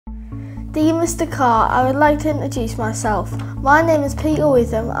Dear Mr. Carr, I would like to introduce myself. My name is Peter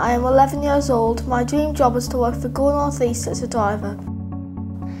Witham. I am 11 years old. My dream job is to work for Go North East as a driver.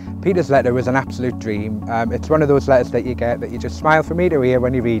 Peter's letter was an absolute dream. It's one of those letters that you get that you just smile from ear to ear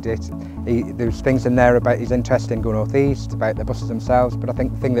when you read it. There's things in there about his interest in Go North East, about the buses themselves, but I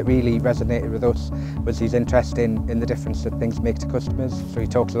think the thing that really resonated with us was his interest in the difference that things make to customers. So he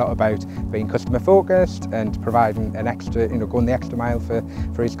talks a lot about being customer focused and providing an extra, going the extra mile for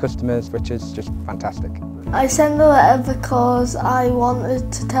his customers, which is just fantastic. I sent the letter because I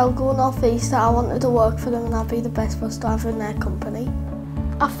wanted to tell Go North East that I wanted to work for them and I'd be the best bus driver in their company.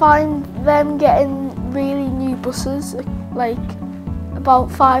 I find them getting really new buses, like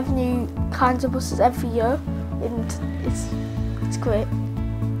about 5 new kinds of buses every year, and it's great.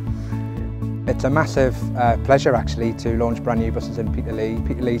 It's a massive pleasure actually to launch brand new buses in Peterlee.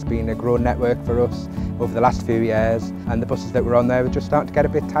 Peterlee's been a growing network for us over the last few years, and the buses that were on there were just starting to get a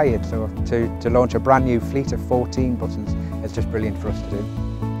bit tired, so to launch a brand new fleet of 14 buses is just brilliant for us to do.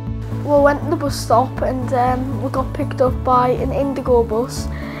 We went to the bus stop and we got picked up by an indiGo bus,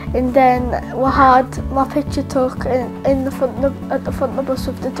 and then we had my picture took at the front of the bus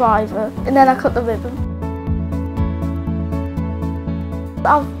with the driver, and then I cut the ribbon.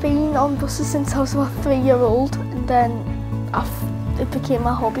 I've been on buses since I was about 3-year-old, and then it became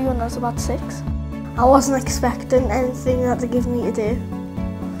my hobby when I was about 6. I wasn't expecting anything that they give me to do.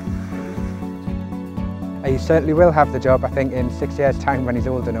 He certainly will have the job, I think, in 6 years' time when he's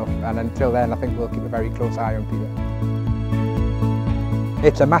old enough, and until then I think we'll keep a very close eye on Peter.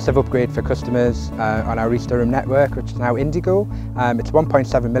 It's a massive upgrade for customers on our East Durham network, which is now indiGo. It's a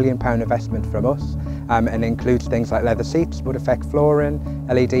 £1.7 million investment from us, and includes things like leather seats, wood effect flooring,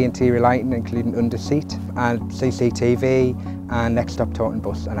 LED interior lighting including under seat, and CCTV and next stop taught and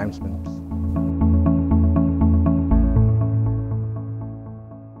bus announcements.